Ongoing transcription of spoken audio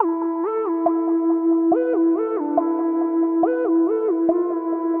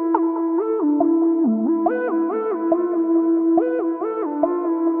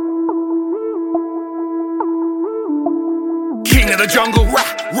jungle, rah,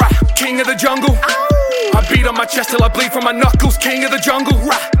 rah, king of the jungle. I beat on my chest till I bleed from my knuckles. King of the jungle,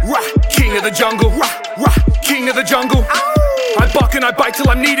 rah, rah, king of the jungle, rah, rah, king of the jungle. I buck and I bite till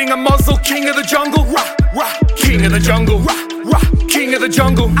I'm needing a muzzle. King of the jungle, rah, rah, king of the jungle, rah, rah, king of the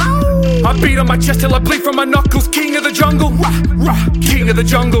jungle. I beat on my chest till I bleed from my knuckles. King of the jungle, rah, rah, king of the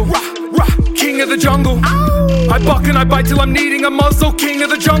jungle, rah, rah, king of the jungle. I buck and I bite till I'm needing a muzzle. King of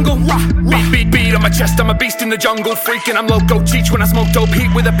the jungle, rah, rah. Beat on my chest, I'm a beast in the jungle. Freaking, I'm loco, cheech when I smoke dope.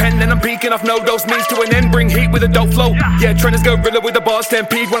 Heat with a pen and I'm peeking off no dose. Means to an end, bring heat with a dope flow. Yeah, Trentahz gorilla with a bar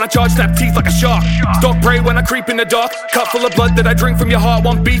stampede. When I charge, snap teeth like a shark. Stalk prey when I creep in the dark. Cup full of blood that I drink from your heart.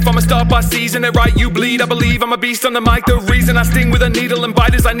 Want beef, I'm a star by season it right, you bleed. I believe I'm a beast on the mic. The reason I sting with a needle and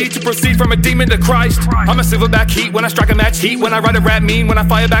bite is I need to proceed from a demon to Christ. I'm a silverback heat when I strike a match. Heat when I ride a rap mean. When I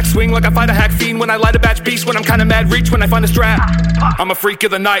fire back swing like I fight a hack fiend. When I light a batch beast. When I'm kinda mad reach when I find a strap. I'm a freak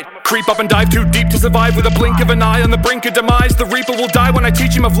of the night. Creep up and dive too deep to survive. With a blink of an eye on the brink of demise. The reaper will die when I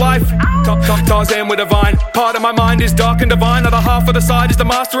teach him of life. Tarzan with a vine. Part of my mind is dark and divine. Other half of the side is the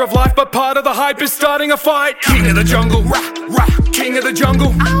master of life. But part of the hype is starting a fight. King of the jungle, rah, rah, king of the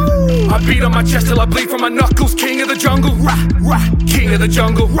jungle. I beat on my chest till I bleed from my knuckles. King of the jungle, rah, rah, king of the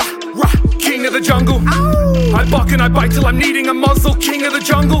jungle, rah, rah, king of the jungle. I buck and I bite till I'm needing a muzzle. King of the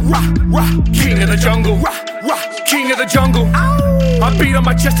jungle, rah, rah, king of the jungle, rah, rah, king of the jungle. I beat on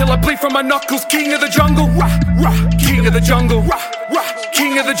my chest till I bleed from my knuckles. King of the jungle, rah, rah, king of the jungle, rah, rah,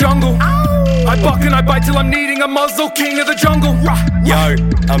 king of the jungle. I buck and I bite till I'm needing a muzzle. King of the jungle, rah, rah. Yo,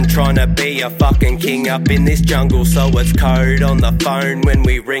 I'm trying to be a fucking king up in this jungle. So it's code on the phone when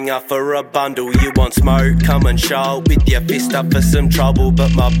we ring up for a bundle. You want smoke? Come and show with your fist up for some trouble.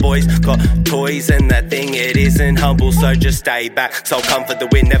 But my boys got toys and that thing, it isn't humble. So just stay back, so come for the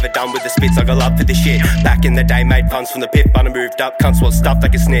win. Never done with the spits, I got love for this shit. Back in the day made puns from the pit, but I moved up, cunts want stuff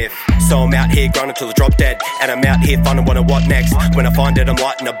like a sniff. So I'm out here grinding till I drop dead. And I'm out here finding what next. When I find it, I'm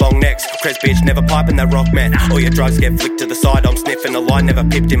lighting a bong next. Krez bitch, never piping that rock man. All your drugs get flicked to the side, I'm sniffing a line, never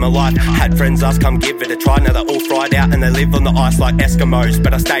pipped in my life. Had friends ask, come give it a try. Now they're all fried out and they live on the ice like Eskimos.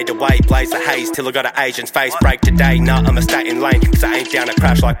 But I stayed away, blaze the haze till I got an Asian's face. Break today, nah, I'ma stay in lane, cause I ain't down to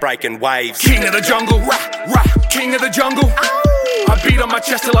crash like breaking waves. King of the jungle, rah, rah, king of the jungle. I beat on my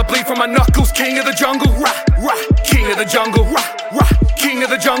chest till I bleed from my knuckles. King of the jungle, rah, rah, king of the jungle, rah, rah, king of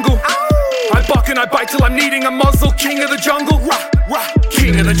the jungle. I buck and I bite till I'm needing a muzzle. King of the jungle, rah, rah,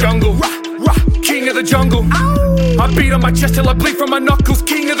 king of the jungle, rah, rah, king of the jungle. I beat on my chest till I bleed from my knuckles.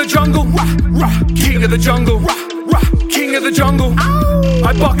 King of the jungle, rah, rah, king of the jungle, rah, rah, king of the jungle.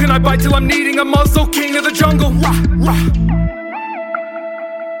 I buck and I bite till I'm needing a muzzle. King of the jungle, rah, rah.